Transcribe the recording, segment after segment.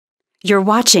You're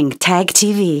watching Tag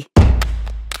TV.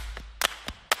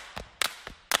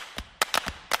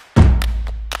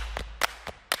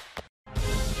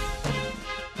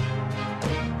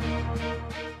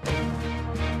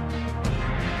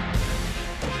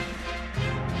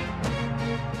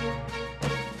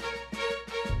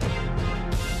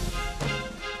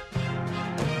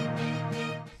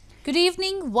 Good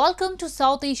evening. Welcome to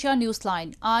South Asia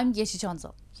Newsline. I'm Yeshi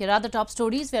Chanza. Here are the top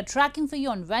stories we are tracking for you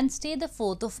on Wednesday, the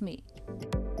 4th of May.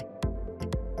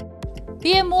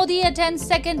 PM Modi attends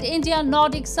second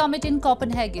India-Nordic Summit in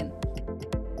Copenhagen.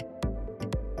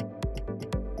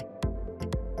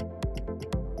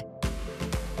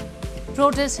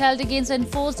 Protests held against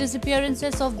enforced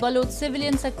disappearances of Baloch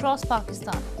civilians across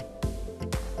Pakistan.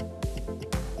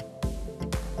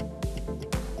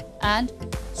 And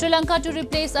Sri Lanka to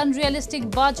replace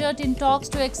unrealistic budget in talks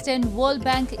to extend World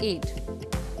Bank aid.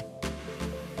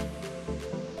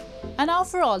 And now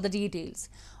for all the details.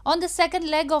 On the second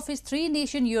leg of his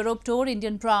three-nation Europe tour,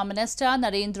 Indian Prime Minister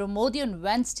Narendra Modi on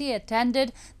Wednesday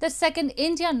attended the second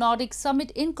India-Nordic Summit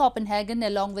in Copenhagen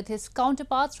along with his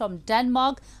counterparts from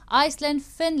Denmark, Iceland,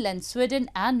 Finland, Sweden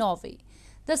and Norway.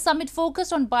 The summit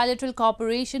focused on bilateral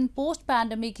cooperation,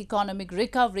 post-pandemic economic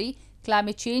recovery,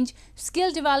 climate change,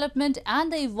 skill development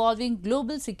and the evolving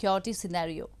global security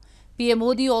scenario. PM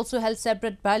Modi also held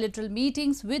separate bilateral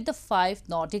meetings with the 5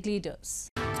 Nordic leaders.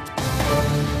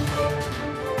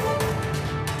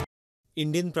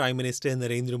 Indian Prime Minister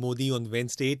Narendra Modi on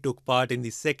Wednesday took part in the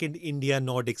second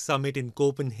India-Nordic Summit in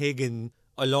Copenhagen,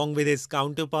 along with his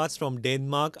counterparts from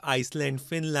Denmark, Iceland,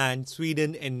 Finland,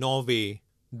 Sweden and Norway.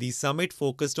 The summit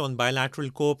focused on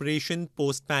bilateral cooperation,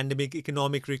 post-pandemic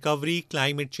economic recovery,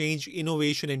 climate change,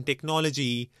 innovation and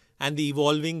technology, and the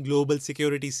evolving global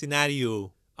security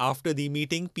scenario. After the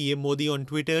meeting, PM Modi on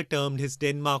Twitter termed his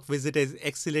Denmark visit as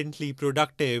excellently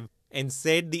productive and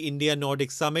said the India-Nordic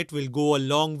Summit will go a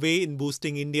long way in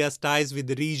boosting India's ties with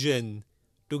the region.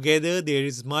 Together, there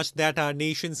is much that our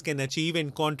nations can achieve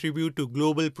and contribute to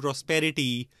global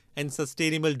prosperity and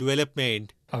sustainable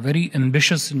development. A very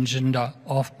ambitious agenda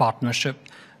of partnership,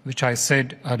 which I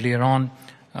said earlier on,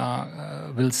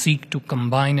 will seek to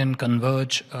combine and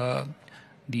converge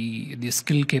the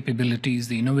skill capabilities,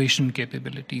 the innovation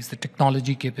capabilities, the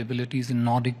technology capabilities in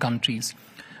Nordic countries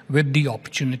with the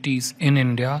opportunities in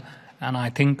India, and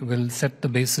I think will set the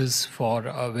basis for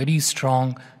a very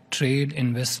strong trade,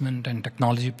 investment and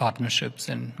technology partnerships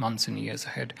in months and years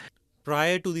ahead.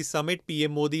 Prior to the summit,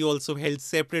 PM Modi also held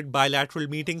separate bilateral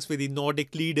meetings with the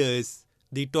Nordic leaders.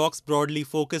 The talks broadly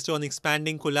focused on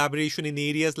expanding collaboration in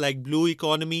areas like blue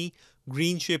economy,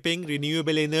 green shipping,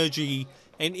 renewable energy,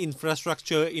 and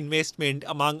infrastructure investment,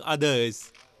 among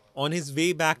others. On his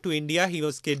way back to India, he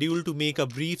was scheduled to make a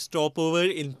brief stopover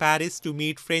in Paris to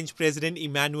meet French President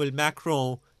Emmanuel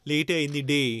Macron later in the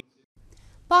day.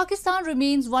 Pakistan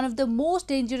remains one of the most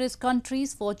dangerous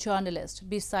countries for journalists.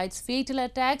 Besides fatal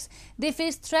attacks, they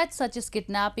face threats such as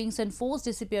kidnappings and forced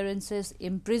disappearances,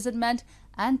 imprisonment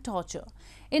and torture.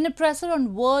 In a presser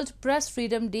on World Press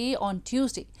Freedom Day on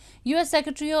Tuesday, U.S.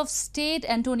 Secretary of State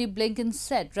Antony Blinken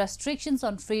said restrictions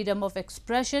on freedom of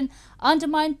expression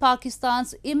undermine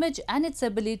Pakistan's image and its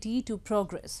ability to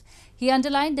progress. He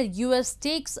underlined that U.S.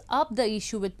 takes up the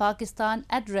issue with Pakistan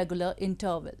at regular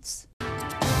intervals.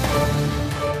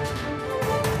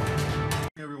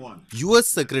 U.S.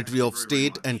 Secretary of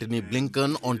State Antony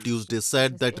Blinken on Tuesday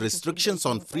said that restrictions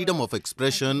on freedom of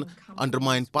expression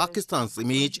undermine Pakistan's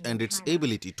image and its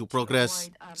ability to progress.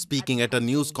 Speaking at a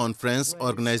news conference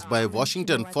organized by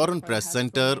Washington Foreign Press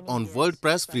Center on World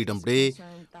Press Freedom Day,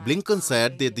 Blinken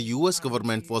said that the U.S.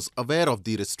 government was aware of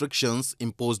the restrictions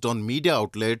imposed on media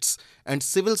outlets and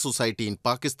civil society in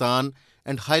Pakistan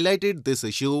and highlighted this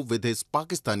issue with his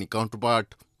Pakistani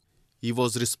counterpart. He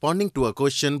was responding to a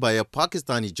question by a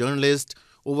Pakistani journalist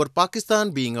over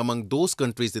Pakistan being among those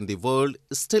countries in the world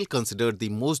still considered the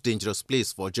most dangerous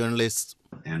place for journalists.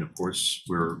 And of course,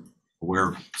 we're aware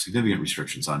of significant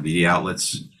restrictions on media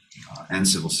outlets and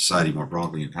civil society more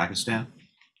broadly in Pakistan.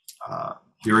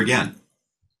 Here again,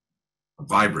 a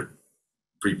vibrant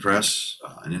free press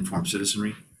and informed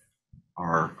citizenry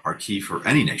are key for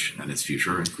any nation and its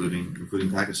future,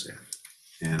 including Pakistan.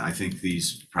 And I think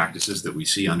these practices that we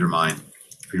see undermine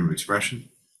freedom of expression,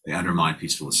 they undermine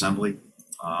peaceful assembly,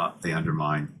 they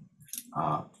undermine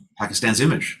Pakistan's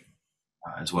image,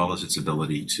 as well as its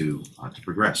ability to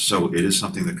progress. So it is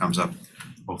something that comes up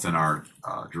both in our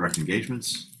direct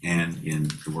engagements and in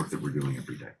the work that we're doing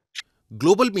every day.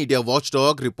 Global media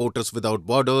watchdog Reporters Without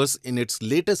Borders in its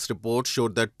latest report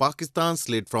showed that Pakistan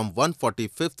slid from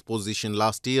 145th position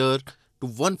last year to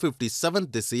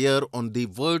 157th this year on the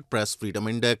World Press Freedom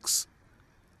Index.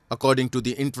 According to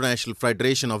the International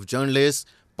Federation of Journalists,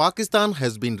 Pakistan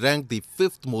has been ranked the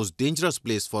 5th most dangerous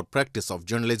place for practice of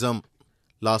journalism.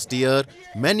 Last year,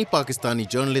 many Pakistani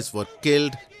journalists were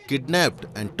killed, kidnapped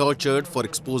and tortured for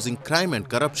exposing crime and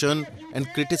corruption and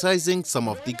criticizing some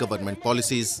of the government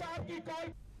policies.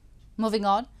 Moving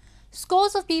on,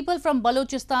 scores of people from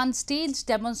Balochistan staged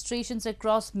demonstrations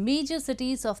across major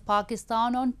cities of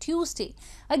Pakistan on Tuesday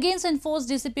against enforced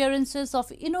disappearances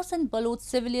of innocent Baloch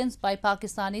civilians by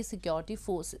Pakistani security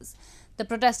forces. The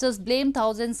protesters blame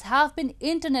thousands have been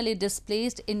internally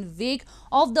displaced in wake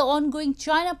of the ongoing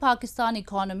China-Pakistan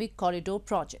Economic Corridor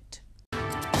project.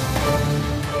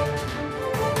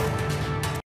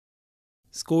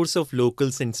 Scores of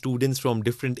locals and students from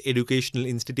different educational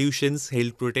institutions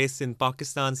held protests in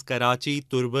Pakistan's Karachi,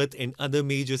 Turbat and other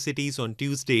major cities on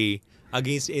Tuesday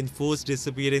against enforced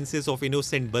disappearances of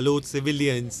innocent Baloch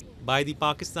civilians by the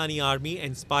Pakistani army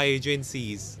and spy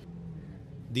agencies.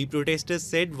 The protesters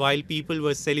said while people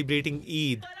were celebrating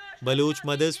Eid, Baloch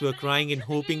mothers were crying and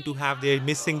hoping to have their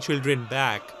missing children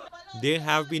back. There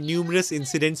have been numerous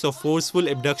incidents of forceful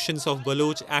abductions of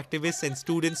Baloch activists and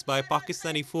students by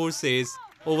Pakistani forces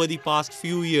over the past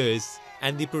few years,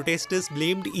 and the protesters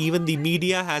blamed even the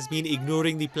media has been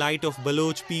ignoring the plight of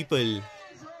Baloch people.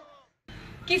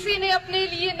 किसी ने अपने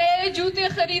लिए नए जूते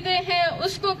खरीदे हैं,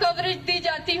 उसको coverage दी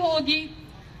जाती होगी।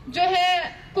 जो है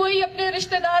कोई अपने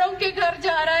रिश्तेदारों के घर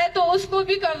जा रहा है तो उसको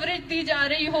भी कवरेज दी जा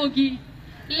रही होगी।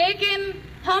 लेकिन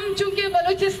हम चूंकि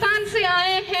बलूचिस्तान से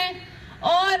आए हैं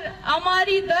और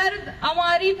हमारी दर्द,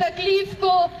 हमारी तकलीफ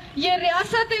को ये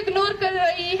रियासत इग्नोर कर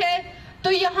रही है,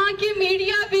 तो यहाँ की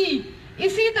मीडिया भी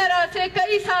इसी तरह से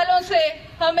कई सालों से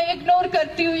हमें इग्नोर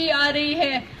करती हुई आ रही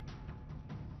है।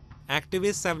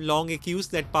 Activists have long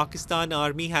accused that Pakistan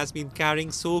army has been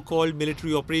carrying so-called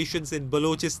military operations in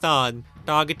Balochistan,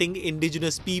 targeting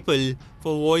indigenous people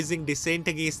for voicing dissent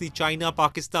against the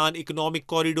China-Pakistan Economic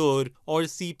Corridor or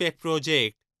CPEC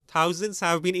project. Thousands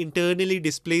have been internally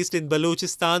displaced in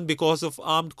Balochistan because of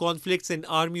armed conflicts and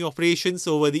army operations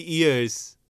over the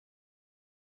years.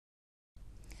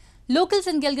 Locals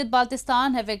in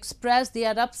Gilgit-Baltistan have expressed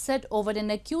their upset over an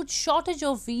acute shortage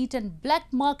of wheat and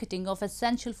black marketing of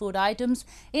essential food items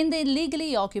in the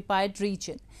illegally occupied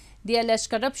region. They alleged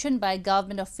corruption by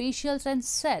government officials and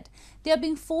said they are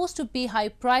being forced to pay high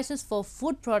prices for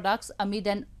food products amid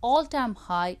an all-time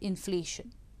high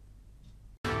inflation.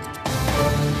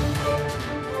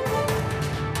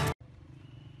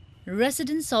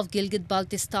 Residents of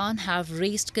Gilgit-Baltistan have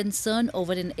raised concern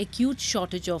over an acute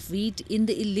shortage of wheat in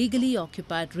the illegally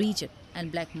occupied region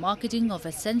and black marketing of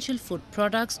essential food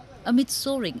products amid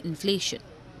soaring inflation.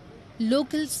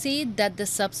 Locals say that the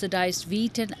subsidized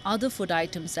wheat and other food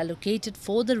items allocated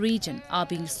for the region are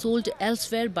being sold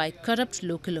elsewhere by corrupt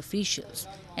local officials,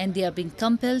 and they are being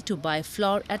compelled to buy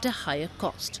flour at a higher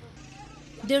cost.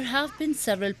 There have been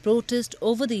several protests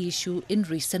over the issue in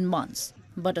recent months,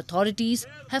 but authorities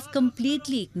have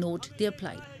completely ignored their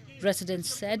plight. Residents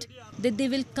said that they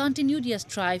will continue their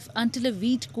strife until a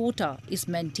wheat quota is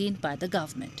maintained by the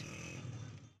government.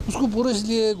 उसको पूरा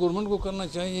इसलिए government को करना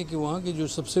चाहिए कि वहाँ की जो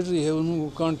सब्सिडी है उनको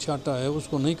काट छाटा है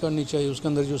उसको नहीं करनी चाहिए, उसके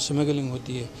अंदर जो स्मगलिंग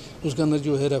होती है, उसके अंदर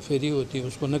जो हेरा फेरी होती है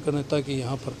उसको न करना, ताकि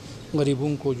यहाँ पर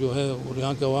गरीबों को जो है और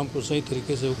यहाँ के आवाम को सही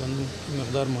तरीके से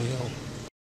मकदार मुहैया हो।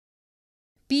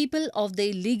 People of the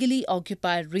illegally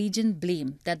occupied region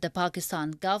blame that the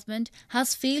Pakistan government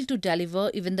has failed to deliver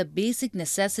even the basic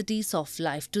necessities of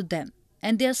life to them,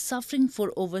 and they are suffering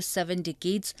for over 7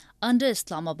 decades under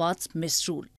Islamabad's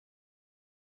misrule.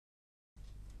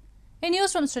 In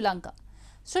news from Sri Lanka,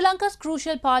 Sri Lanka's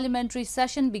crucial parliamentary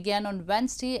session began on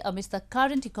Wednesday amidst the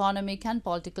current economic and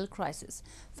political crisis.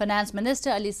 Finance Minister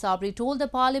Ali Sabri told the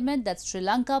parliament that Sri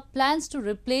Lanka plans to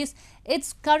replace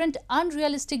its current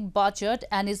unrealistic budget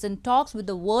and is in talks with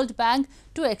the World Bank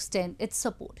to extend its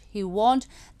support. He warned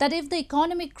that if the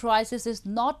economic crisis is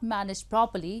not managed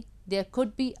properly, there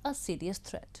could be a serious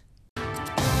threat.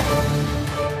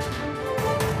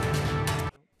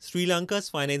 Sri Lanka's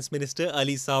Finance Minister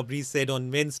Ali Sabri said on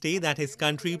Wednesday that his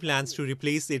country plans to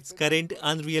replace its current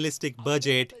unrealistic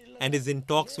budget and is in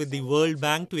talks with the World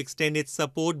Bank to extend its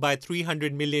support by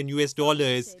 $300 million to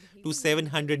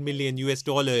 $700 million.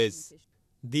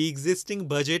 The existing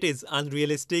budget is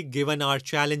unrealistic given our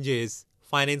challenges,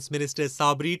 Finance Minister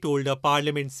Sabri told a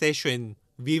parliament session.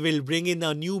 We will bring in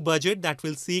a new budget that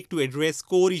will seek to address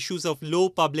core issues of low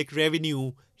public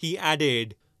revenue, he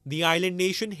added. The island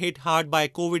nation hit hard by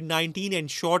COVID-19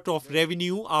 and short of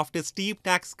revenue after steep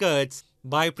tax cuts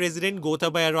by President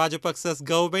Gotabaya Rajapaksa's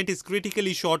government is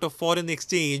critically short of foreign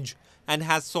exchange and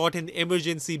has sought an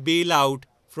emergency bailout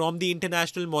from the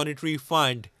International Monetary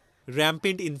Fund.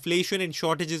 Rampant inflation and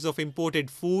shortages of imported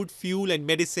food, fuel and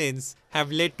medicines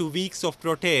have led to weeks of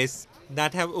protests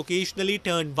that have occasionally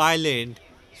turned violent.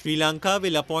 Sri Lanka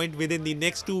will appoint within the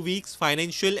next 2 weeks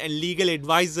financial and legal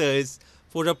advisors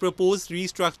for a proposed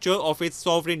restructure of its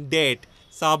sovereign debt,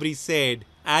 Sabri said,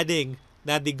 adding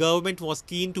that the government was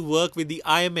keen to work with the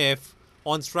IMF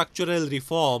on structural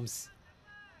reforms.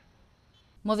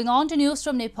 Moving on to news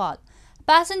from Nepal.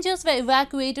 Passengers were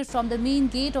evacuated from the main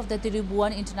gate of the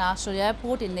Tirubhuvan International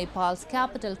Airport in Nepal's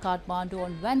capital Kathmandu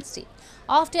on Wednesday,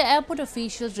 after airport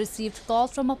officials received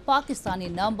calls from a Pakistani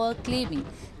number claiming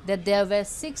that there were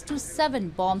 6 to 7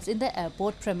 bombs in the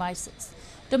airport premises.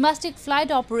 Domestic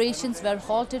flight operations were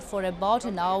halted for about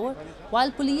an hour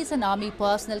while police and army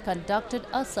personnel conducted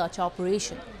a search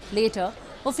operation. Later,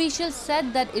 officials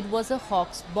said that it was a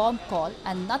Hawks bomb call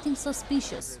and nothing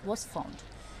suspicious was found.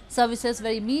 Services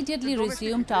were immediately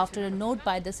resumed after a note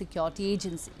by the security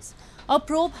agencies. A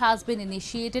probe has been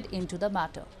initiated into the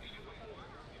matter.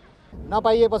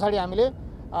 नपाइए पछाडी हामीले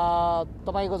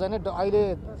तपाईको चाहिँ अहिले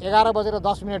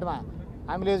 11:10 मा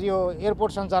हामीले यो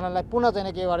airport सञ्चालनलाई पुनः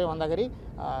चाहिँ के गर्यो भन्दाखेरि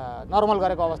नर्मल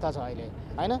गरेको अवस्था छ अहिले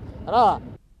हैन र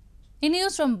In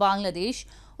news from Bangladesh,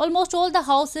 almost all the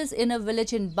houses in a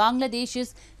village in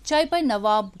Bangladesh's Chaipai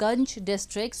Nawabganj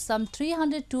district, some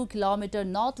 302 km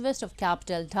northwest of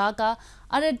capital Dhaka,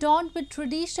 are adorned with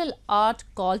traditional art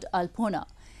called Alpona.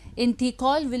 In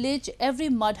Thikoil village, every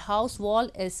mud house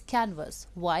wall is canvas,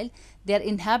 while their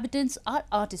inhabitants are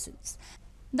artisans.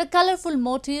 The colorful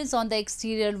motifs on the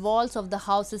exterior walls of the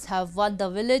houses have won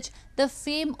the village the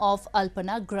fame of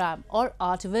Alpana Gram, or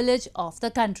art village of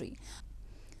the country.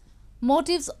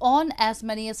 Motifs on as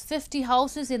many as 50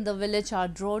 houses in the village are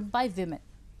drawn by women.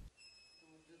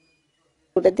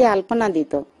 ওটাতে আলপনা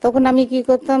দিত তখন আমি কি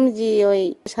করতাম যে ওই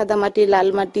সাদা মাটি লাল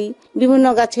মাটি বিভিন্ন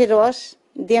গাছের রস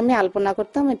দিয়ে আমি আলপনা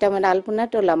করতাম এটা আমার আলপনা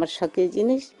হলো আমার শখের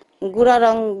জিনিস গুড়া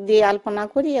রং দিয়ে আলপনা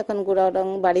করি এখন গুড়া রং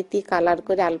বাড়িতে কালার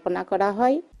করে আলপনা করা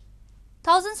হয়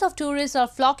Thousands of tourists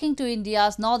are flocking to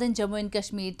India's northern Jammu and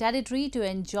Kashmir territory to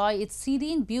enjoy its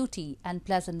serene beauty and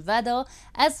pleasant weather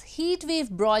as heat wave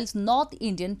broils North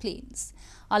Indian plains.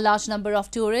 A large number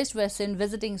of tourists were seen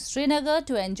visiting Srinagar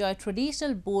to enjoy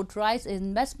traditional boat rides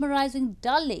in mesmerizing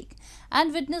Dal Lake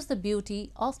and witness the beauty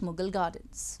of Mughal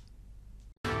gardens.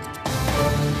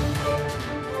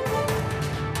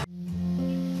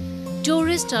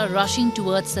 Tourists are rushing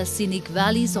towards the scenic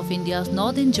valleys of India's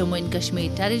northern Jammu and Kashmir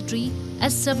territory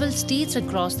as several states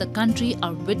across the country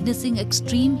are witnessing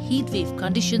extreme heatwave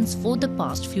conditions for the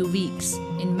past few weeks.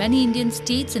 In many Indian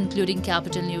states, including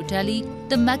capital New Delhi,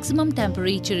 the maximum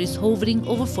temperature is hovering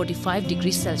over 45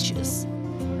 degrees Celsius.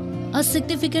 A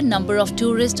significant number of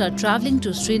tourists are travelling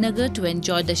to Srinagar to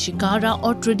enjoy the shikara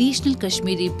or traditional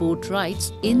Kashmiri boat rides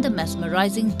in the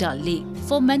mesmerizing Dal Lake.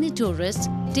 For many tourists,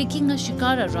 taking a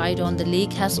shikara ride on the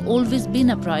lake has always been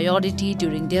a priority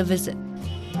during their visit.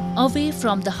 Away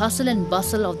from the hustle and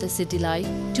bustle of the city life,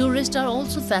 tourists are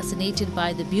also fascinated by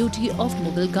the beauty of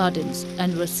Mughal gardens and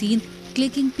were seen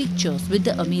clicking pictures with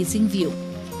the amazing view.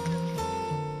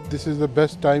 This is the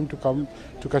best time to come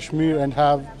to Kashmir and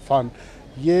have fun.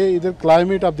 ये इधर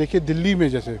climate आप देखिए दिल्ली में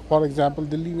जैसे for example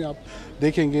Delhi में आप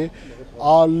देखेंगे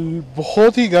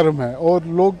बहुत ही गर्म है और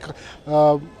लोग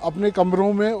अपने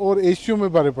कमरों में और एसियों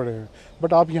में भरे पड़े हैं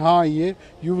बट आप यहाँ आइए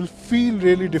you will feel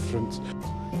really difference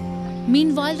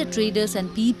Meanwhile, the traders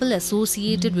and people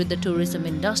associated with the tourism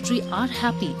industry are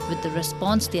happy with the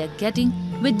response they are getting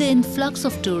with the influx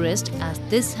of tourists, as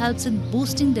this helps in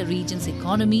boosting the region's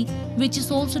economy, which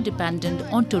is also dependent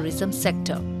on tourism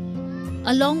sector.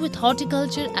 Along with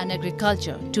horticulture and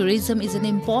agriculture, tourism is an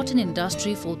important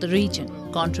industry for the region,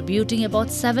 contributing about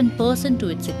 7% to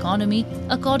its economy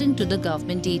according to the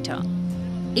government data.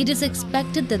 It is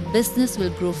expected that business will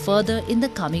grow further in the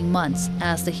coming months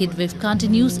as the heatwave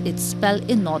continues its spell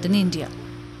in northern India.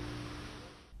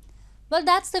 Well,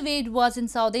 that's the way it was in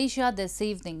South Asia this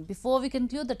evening. Before we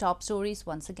conclude the top stories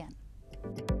once again.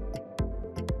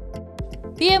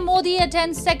 PM Modi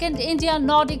attends second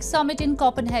India-Nordic Summit in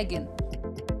Copenhagen.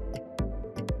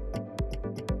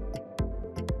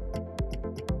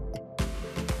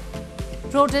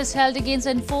 Protests held against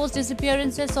enforced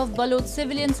disappearances of Baloch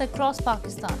civilians across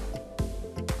Pakistan.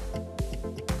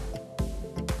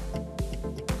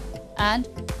 And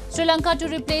Sri Lanka to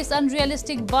replace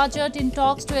unrealistic budget in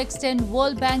talks to extend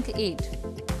World Bank aid.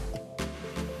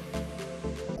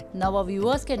 Now our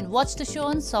viewers can watch the show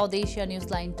on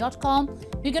SouthAsiaNewsline.com.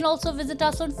 You can also visit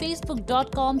us on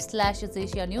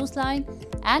Facebook.com/AsAsiaNewsline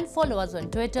and follow us on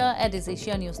Twitter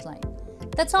 @AsAsiaNewsline.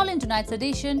 That's all in tonight's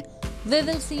edition. We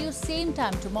will see you same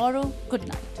time tomorrow. Good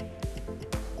night.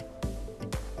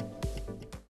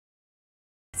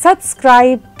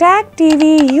 Subscribe Tag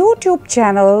TV YouTube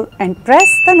channel and press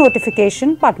the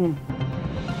notification button.